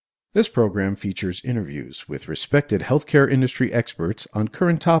This program features interviews with respected healthcare industry experts on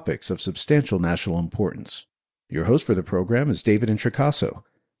current topics of substantial national importance. Your host for the program is David Introcaso,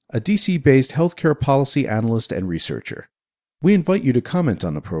 a DC-based healthcare policy analyst and researcher. We invite you to comment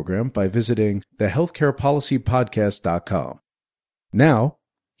on the program by visiting thehealthcarepolicypodcast.com. Now,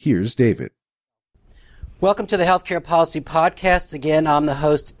 here's David. Welcome to the Healthcare Policy Podcast. Again, I'm the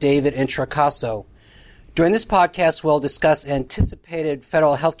host, David Introcaso. During this podcast, we'll discuss anticipated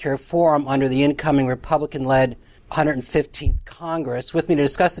federal healthcare reform under the incoming Republican-led 115th Congress. With me to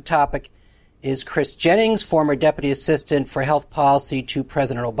discuss the topic is Chris Jennings, former Deputy Assistant for Health Policy to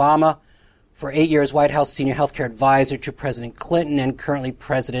President Obama, for 8 years White House Senior Healthcare Advisor to President Clinton, and currently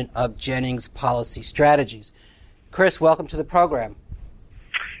President of Jennings Policy Strategies. Chris, welcome to the program.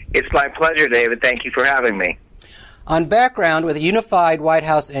 It's my pleasure, David. Thank you for having me. On background, with a unified White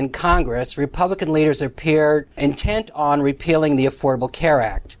House and Congress, Republican leaders appeared intent on repealing the Affordable Care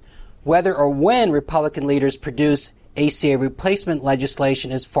Act. Whether or when Republican leaders produce ACA replacement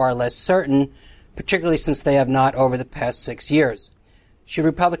legislation is far less certain, particularly since they have not over the past 6 years. Should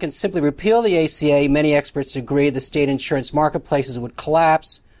Republicans simply repeal the ACA, many experts agree the state insurance marketplaces would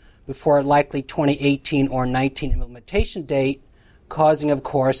collapse before a likely 2018 or 19 implementation date, causing, of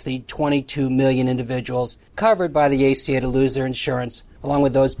course, the 22 million individuals covered by the ACA to lose their insurance, along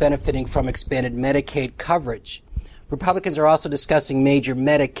with those benefiting from expanded Medicaid coverage. Republicans are also discussing major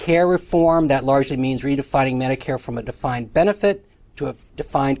Medicare reform. That largely means redefining Medicare from a defined benefit to a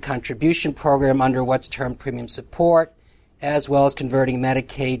defined contribution program under what's termed premium support, as well as converting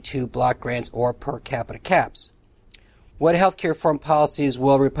Medicaid to block grants or per capita caps. What healthcare reform policies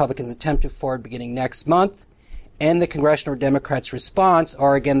will Republicans attempt to forward beginning next month, and the congressional Democrats' response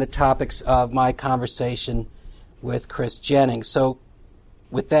are, again, the topics of my conversation with Chris Jennings. So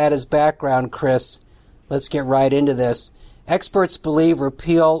with that as background, Chris, let's get right into this. Experts believe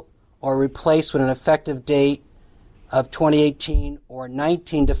repeal or replace with an effective date of 2018 or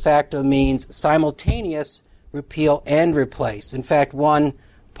 19 de facto means simultaneous repeal and replace. In fact, one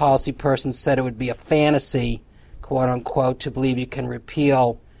policy person said it would be a fantasy, quote unquote, to believe you can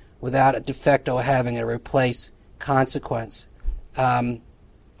repeal without a de facto having a replace consequence.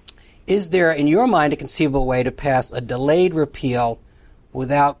 Is there, in your mind, a conceivable way to pass a delayed repeal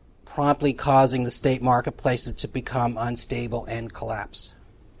without promptly causing the state marketplaces to become unstable and collapse?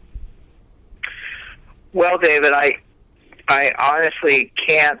 Well, David, I honestly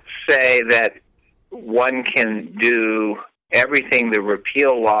can't say that one can do everything the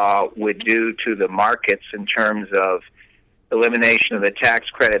repeal law would do to the markets in terms of elimination of the tax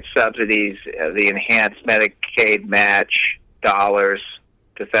credit subsidies, the enhanced Medicaid match dollars,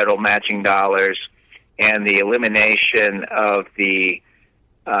 the federal matching dollars, and the elimination of the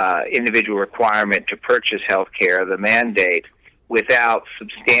individual requirement to purchase health care, the mandate, without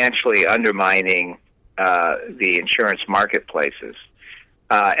substantially undermining the insurance marketplaces.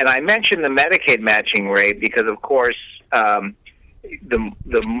 And I mentioned the Medicaid matching rate because, of course,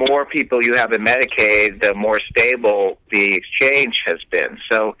 the more people you have in Medicaid, the more stable the exchange has been.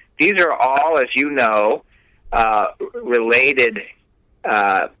 So these are all, as you know, related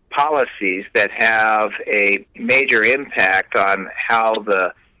policies that have a major impact on how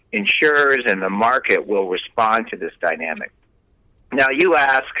the insurers and the market will respond to this dynamic. Now, you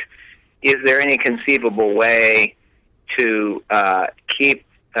ask, is there any conceivable way to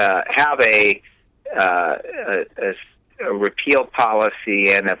have a repeal policy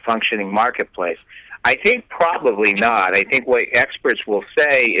and a functioning marketplace? I think probably not. I think what experts will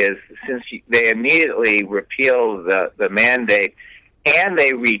say is, since they immediately repeal the mandate and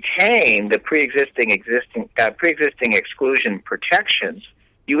they retain the pre-existing exclusion protections,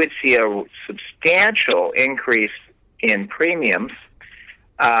 you would see a substantial increase in premiums.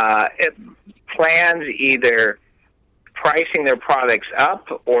 Plans either pricing their products up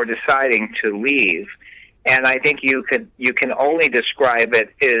or deciding to leave. And I think you can only describe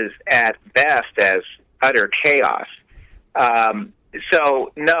it as, at best, as utter chaos.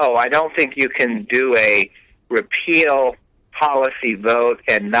 So, no, I don't think you can do a repeal policy vote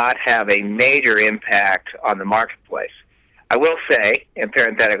and not have a major impact on the marketplace. I will say, and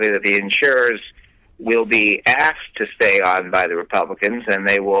parenthetically, that the insurers will be asked to stay on by the Republicans, and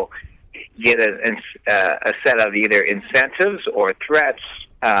they will get a set of either incentives or threats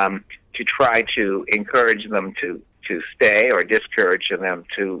to try to encourage them to stay or discourage them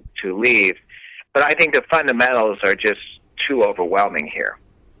to leave. But I think the fundamentals are just too overwhelming here.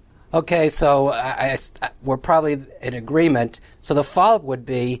 Okay, so we're probably in agreement. So the follow-up would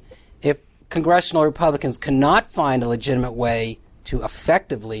be, if congressional Republicans cannot find a legitimate way to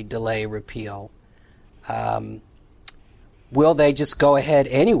effectively delay repeal, will they just go ahead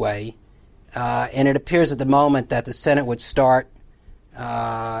anyway? And it appears at the moment that the Senate would start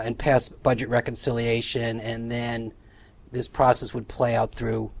and pass budget reconciliation, and then this process would play out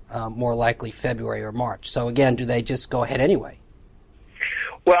through more likely February or March. So again, do they just go ahead anyway?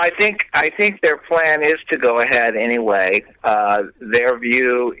 Well, I think their plan is to go ahead anyway. Their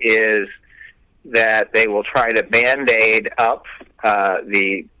view is that they will try to Band-Aid up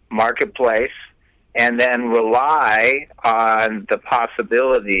the marketplace and then rely on the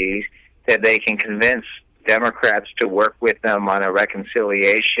possibility that they can convince Democrats to work with them on a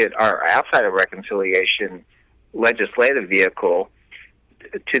reconciliation or outside of reconciliation legislative vehicle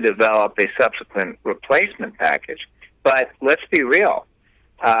to develop a subsequent replacement package. But let's be real.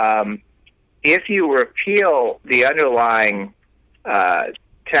 If you repeal the underlying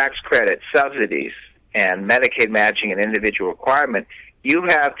tax credit subsidies and Medicaid matching and individual requirement, you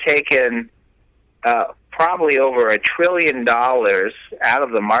have taken probably over $1 trillion out of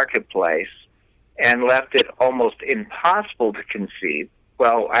the marketplace and left it almost impossible to conceive,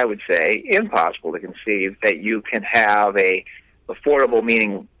 well, I would say impossible to conceive, that you can have a affordable,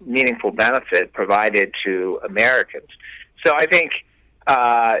 meaningful benefit provided to Americans. So I think,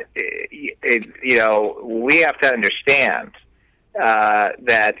 we have to understand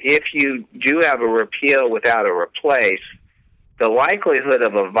that if you do have a repeal without a replace, the likelihood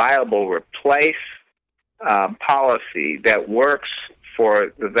of a viable replace policy that works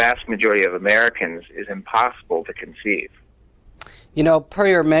for the vast majority of Americans is impossible to conceive. Per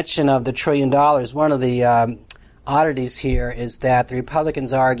your mention of the $1 trillion, one of the oddities here is that the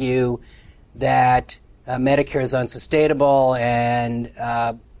Republicans argue that Medicare is unsustainable and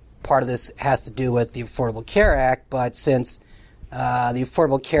part of this has to do with the Affordable Care Act, but since the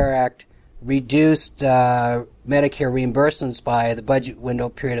Affordable Care Act reduced Medicare reimbursements by the budget window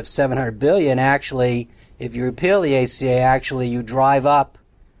period of $700 billion, actually, if you repeal the ACA, actually you drive up,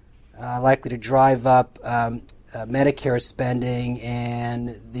 likely to drive up Medicare spending,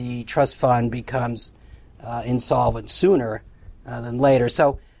 and the trust fund becomes insolvent sooner than later.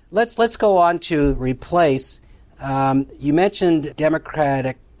 So let's go on to replace. You mentioned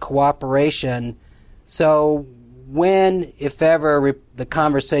Democratic cooperation. So when, if ever, the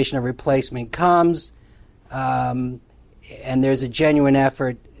conversation of replacement comes, and there's a genuine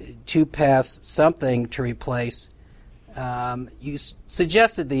effort to pass something to replace, you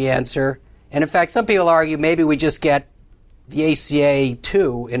suggested the answer. And in fact, some people argue maybe we just get the ACA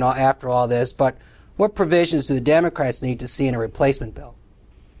too after all this. But what provisions do the Democrats need to see in a replacement bill?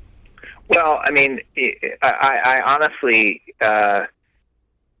 Well, I mean, I honestly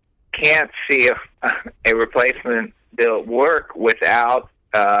can't see a replacement bill work without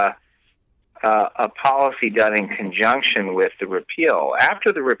a policy done in conjunction with the repeal.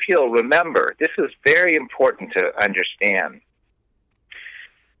 After the repeal, remember, this is very important to understand.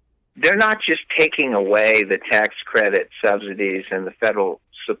 They're not just taking away the tax credit subsidies and the federal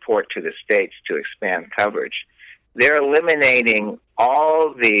support to the states to expand coverage. They're eliminating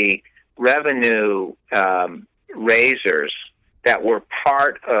all the revenue raisers that were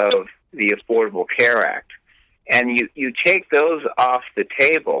part of the Affordable Care Act. And you take those off the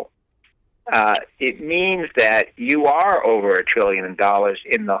table, it means that you are over $1 trillion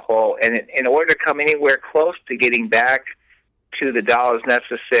in the hole. And in order to come anywhere close to getting back to the dollars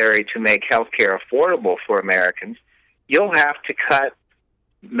necessary to make health care affordable for Americans, you'll have to cut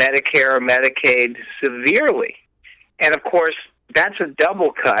Medicare or Medicaid severely. And of course, that's a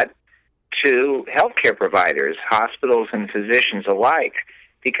double cut to healthcare providers, hospitals and physicians alike,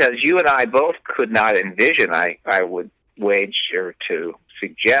 because you and I both could not envision, I would wager to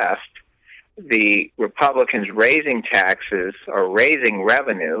suggest, the Republicans raising taxes or raising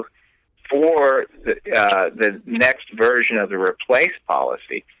revenue for the next version of the replace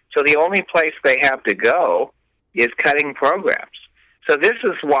policy. So the only place they have to go is cutting programs. So this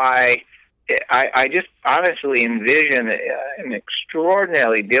is why I just honestly envision an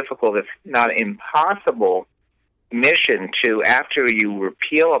extraordinarily difficult, if not impossible, mission to, after you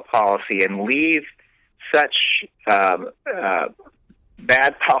repeal a policy and leave such bad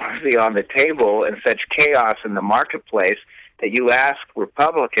policy on the table and such chaos in the marketplace, that you ask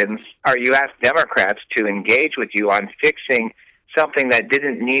Republicans or you ask Democrats to engage with you on fixing something that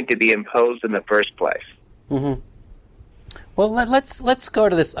didn't need to be imposed in the first place. Mm-hmm. Well, let's go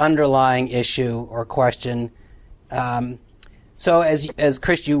to this underlying issue or question. So as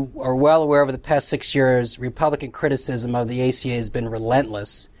Chris, you are well aware, over the past 6 years, Republican criticism of the ACA has been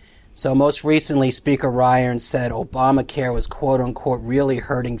relentless. So most recently, Speaker Ryan said Obamacare was, quote-unquote, really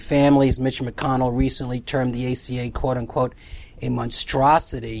hurting families. Mitch McConnell recently termed the ACA, quote-unquote, a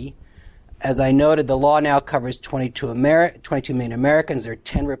monstrosity. As I noted, the law now covers 22 million Americans. There are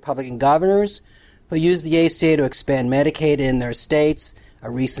 10 Republican governors who use the ACA to expand Medicaid in their states. A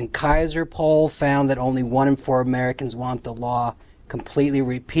recent Kaiser poll found that only 1 in 4 Americans want the law completely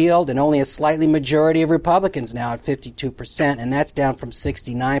repealed, and only a slightly majority of Republicans now at 52%, and that's down from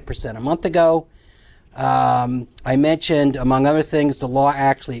 69% a month ago. I mentioned, among other things, the law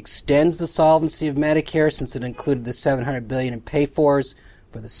actually extends the solvency of Medicare since it included the $700 billion in pay-fors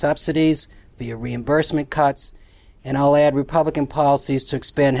for the subsidies via reimbursement cuts. And I'll add Republican policies to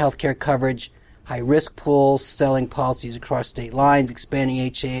expand health care coverage, high-risk pools, selling policies across state lines,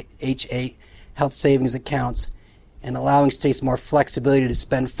 expanding HA health savings accounts, and allowing states more flexibility to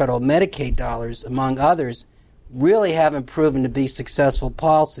spend federal Medicaid dollars, among others, really haven't proven to be successful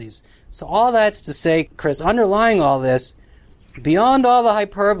policies. So all that's to say, Chris, underlying all this, beyond all the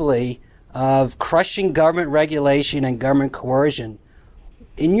hyperbole of crushing government regulation and government coercion,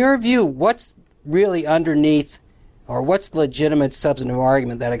 in your view, what's really underneath, or what's the legitimate substantive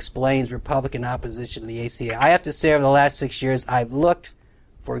argument that explains Republican opposition to the ACA? I have to say, over the last 6 years, I've looked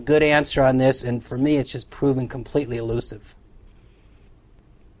for a good answer on this, and for me, it's just proven completely elusive.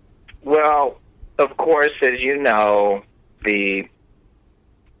 Well, of course, as you know, the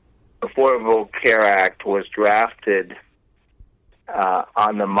Affordable Care Act was drafted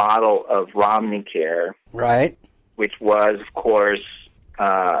on the model of Romney Care, right? Which was, of course,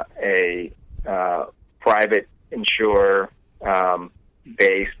 a private insurer-based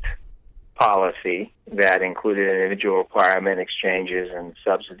policy that included individual requirement exchanges and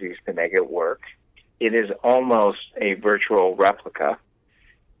subsidies to make it work. It is almost a virtual replica.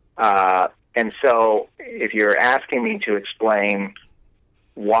 And so if you're asking me to explain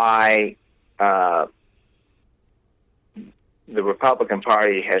why the Republican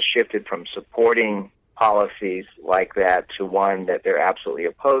Party has shifted from supporting policies like that to one that they're absolutely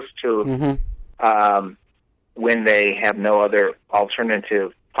opposed to, when they have no other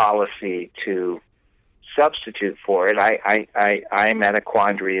alternative policy to substitute for it, I'm at a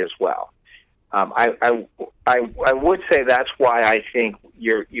quandary as well. I would say that's why I think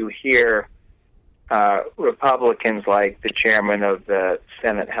you hear Republicans like the chairman of the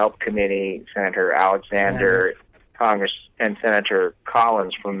Senate Health Committee, Senator Alexander, Congress, and Senator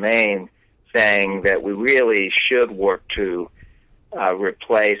Collins from Maine saying that we really should work to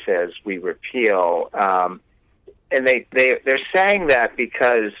replace as we repeal. And they're saying that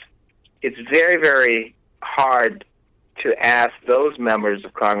because it's very, very hard to ask those members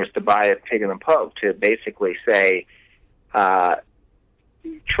of Congress to buy a pig in the poke, to basically say, trust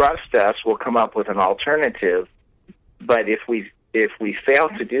us, we'll come up with an alternative. But if we fail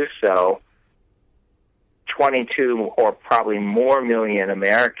to do so, 22 or probably more million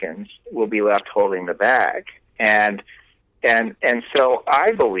Americans will be left holding the bag. And so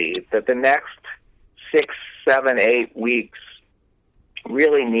I believe that the next 6, 7, 8 weeks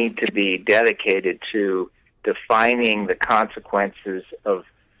really need to be dedicated to defining the consequences of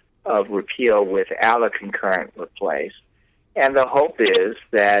repeal without a concurrent replace. And the hope is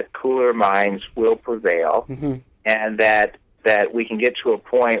that cooler minds will prevail, and that we can get to a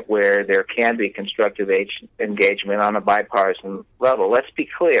point where there can be constructive engagement on a bipartisan level. Let's be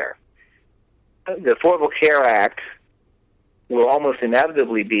clear. The Affordable Care Act will almost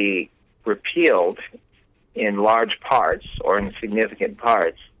inevitably be repealed in large parts or in significant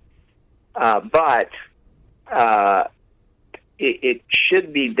parts, but it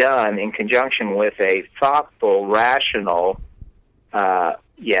should be done in conjunction with a thoughtful, rational,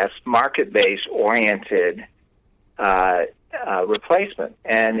 market-based oriented replacement.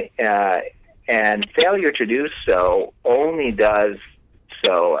 And failure to do so only does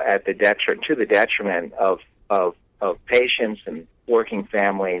so to the detriment of patients and working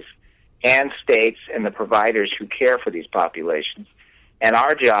families and states and the providers who care for these populations. And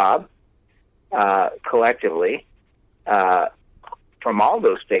our job, collectively, from all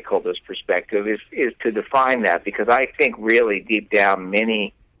those stakeholders' perspective, is to define that, because I think really deep down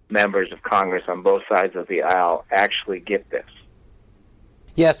many members of Congress on both sides of the aisle actually get this.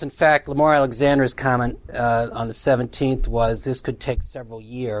 Yes, in fact, Lamar Alexander's comment on the 17th was this could take several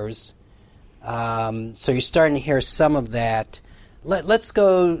years. So you're starting to hear some of that. Let's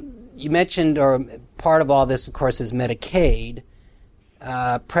go. You mentioned, or part of all this, of course, is Medicaid.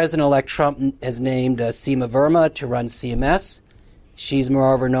 President-elect Trump has named Seema Verma to run CMS. She's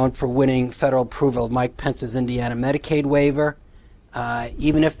moreover known for winning federal approval of Mike Pence's Indiana Medicaid waiver.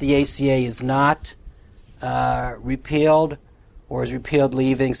 Even if the ACA is not repealed, or is repealed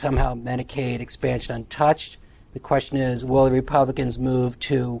leaving somehow Medicaid expansion untouched, the question is, will the Republicans move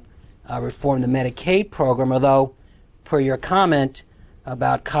to reform the Medicaid program? Although, per your comment,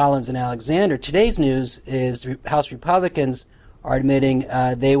 about Collins and Alexander. Today's news is House Republicans are admitting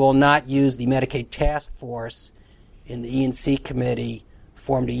they will not use the Medicaid task force in the E&C committee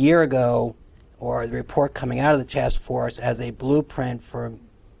formed a year ago, or the report coming out of the task force, as a blueprint for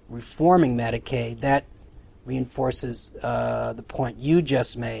reforming Medicaid. That reinforces the point you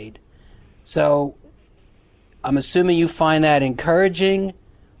just made. So I'm assuming you find that encouraging,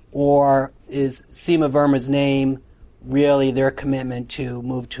 or is Seema Verma's name really their commitment to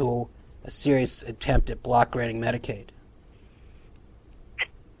move to a serious attempt at block granting Medicaid?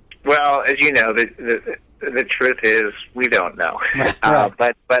 Well, as you know, the truth is we don't know. Right.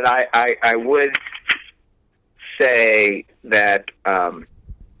 But I would say that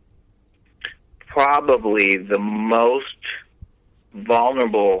probably the most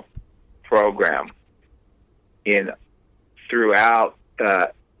vulnerable program throughout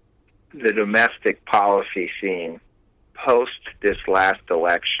the domestic policy scene post this last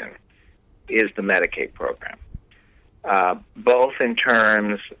election is the Medicaid program, both in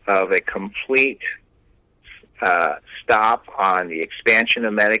terms of a complete stop on the expansion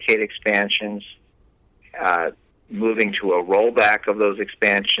of Medicaid expansions, moving to a rollback of those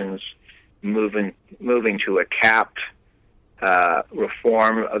expansions, moving to a capped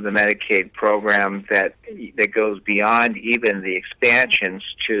reform of the Medicaid program that goes beyond even the expansions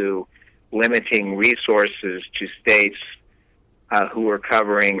to limiting resources to states who are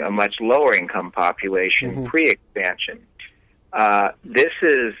covering a much lower income population pre-expansion. This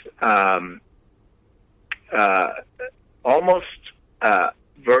is almost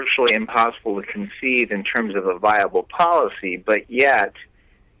virtually impossible to conceive in terms of a viable policy, but yet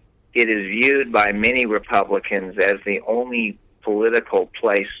it is viewed by many Republicans as the only political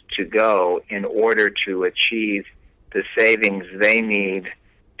place to go in order to achieve the savings they need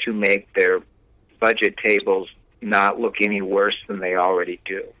to make their budget tables not look any worse than they already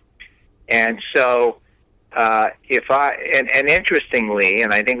do. And so interestingly,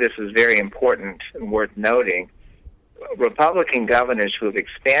 and I think this is very important and worth noting, Republican governors who have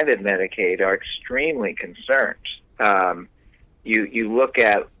expanded Medicaid are extremely concerned. You look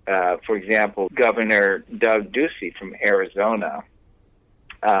at, for example, Governor Doug Ducey from Arizona,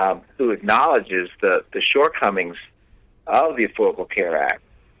 who acknowledges the shortcomings of the Affordable Care Act.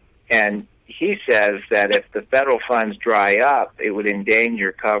 And he says that if the federal funds dry up, it would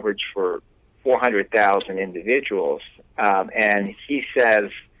endanger coverage for 400,000 individuals. And he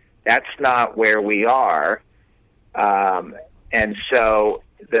says that's not where we are. And so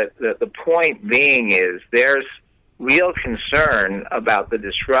the point being is there's real concern about the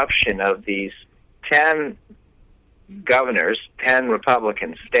disruption of these 10 governors, 10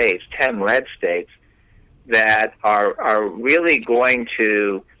 Republican states, 10 red states that are really going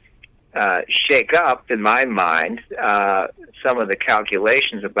to shake up, in my mind, some of the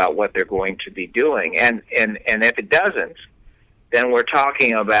calculations about what they're going to be doing. And if it doesn't, then we're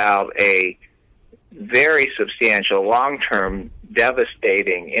talking about a very substantial, long-term,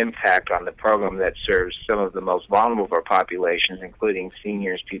 devastating impact on the program that serves some of the most vulnerable of our populations, including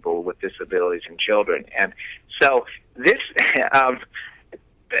seniors, people with disabilities, and children. And so this,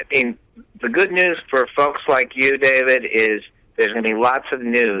 the good news for folks like you, David, is there's going to be lots of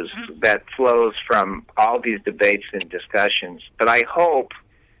news that flows from all these debates and discussions. But I hope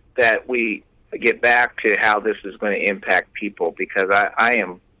that we get back to how this is going to impact people, because I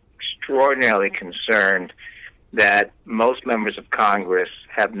am extraordinarily concerned that most members of Congress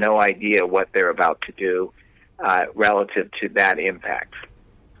have no idea what they're about to do relative to that impact.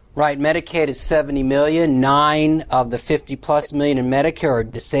 Right. Medicaid is 70 million. 9 of the 50-plus million in Medicare are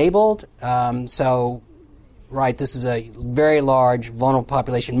disabled. Right, this is a very large, vulnerable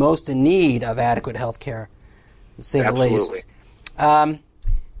population, most in need of adequate health care, to say the least.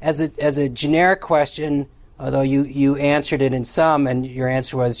 As a generic question, although you answered it in some, and your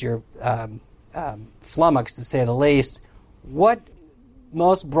answer was you're flummoxed, to say the least,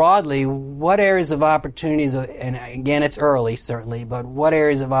 most broadly, what areas of opportunities, and again, it's early, certainly, but what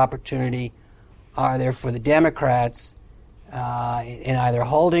areas of opportunity are there for the Democrats in either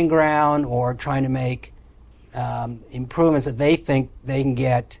holding ground or trying to make improvements that they think they can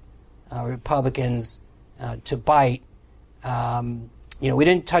get Republicans to bite? We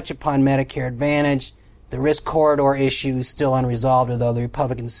didn't touch upon Medicare Advantage. The risk corridor issue is still unresolved, although the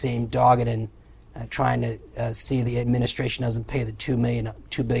Republicans seem dogged in trying to see the administration doesn't pay the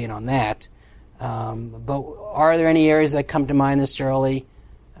 $2 billion on that. But are there any areas that come to mind this early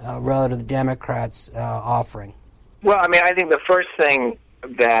relative to the Democrats' offering? Well, I think the first thing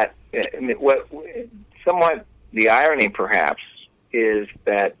that, somewhat the irony perhaps, is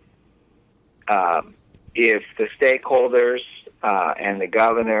that if the stakeholders and the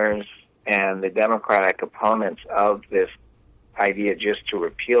governors and the Democratic opponents of this idea just to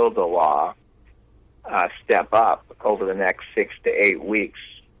repeal the law step up over the next 6 to 8 weeks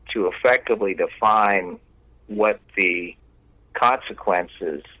to effectively define what the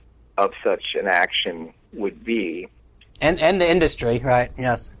consequences of such an action would be. And the industry, right?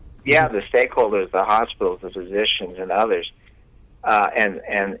 Yes. Yeah, the stakeholders, the hospitals, the physicians, and others, and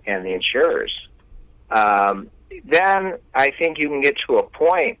the insurers. Then I think you can get to a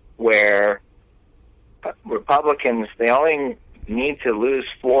point where Republicans, they only need to lose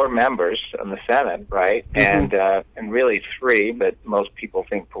 4 members in the Senate, right? Mm-hmm. And really 3, but most people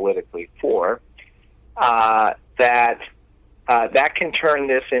think politically 4. That can turn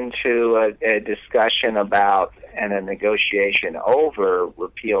this into a discussion about and a negotiation over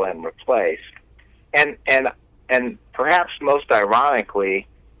repeal and replace, and perhaps most ironically,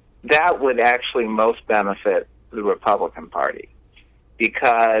 that would actually most benefit the Republican Party,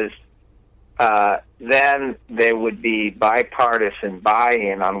 because then there would be bipartisan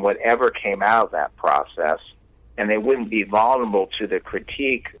buy-in on whatever came out of that process, and they wouldn't be vulnerable to the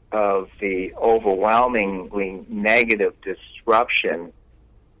critique of the overwhelmingly negative disruption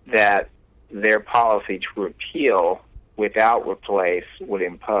that their policy to repeal without replace would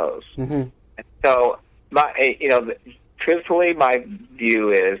impose. Mm-hmm. So, truthfully, my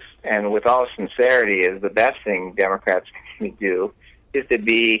view is, and with all sincerity, is the best thing Democrats can do is to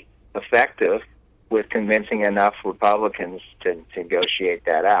be effective with convincing enough Republicans to negotiate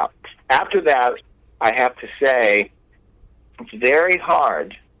that out. After that, I have to say, it's very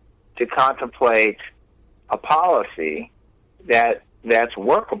hard to contemplate a policy that's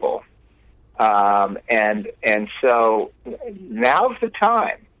workable. And so now's the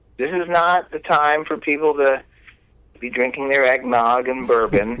time. This is not the time for people to be drinking their eggnog and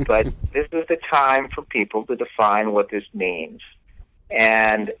bourbon, but this is the time for people to define what this means.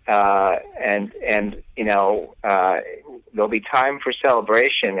 And there'll be time for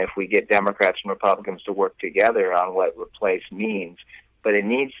celebration if we get Democrats and Republicans to work together on what replace means, but it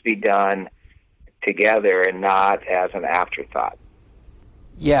needs to be done together and not as an afterthought.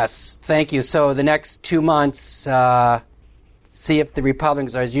 Yes, thank you. So the next 2 months, see if the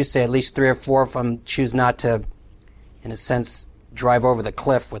Republicans, or as you say, at least 3 or 4 of them choose not to, in a sense, drive over the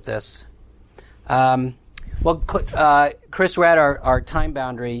cliff with this. Chris, we're at our time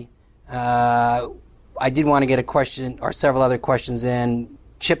boundary. I did want to get a question or several other questions in.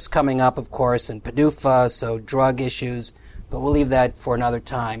 CHIPS coming up, of course, and PDUFA, so drug issues, but we'll leave that for another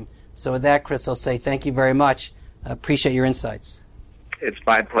time. So with that, Chris, I'll say thank you very much. Appreciate your insights. It's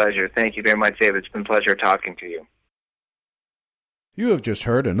my pleasure. Thank you very much, David. It's been a pleasure talking to you. You have just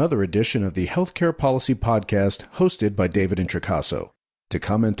heard another edition of the Healthcare Policy Podcast hosted by David Introcaso. To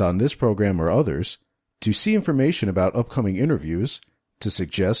comment on this program or others, to see information about upcoming interviews, to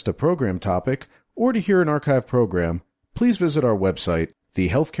suggest a program topic, or to hear an archive program, please visit our website,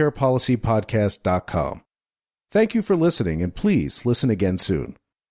 thehealthcarepolicypodcast.com. Thank you for listening, and please listen again soon.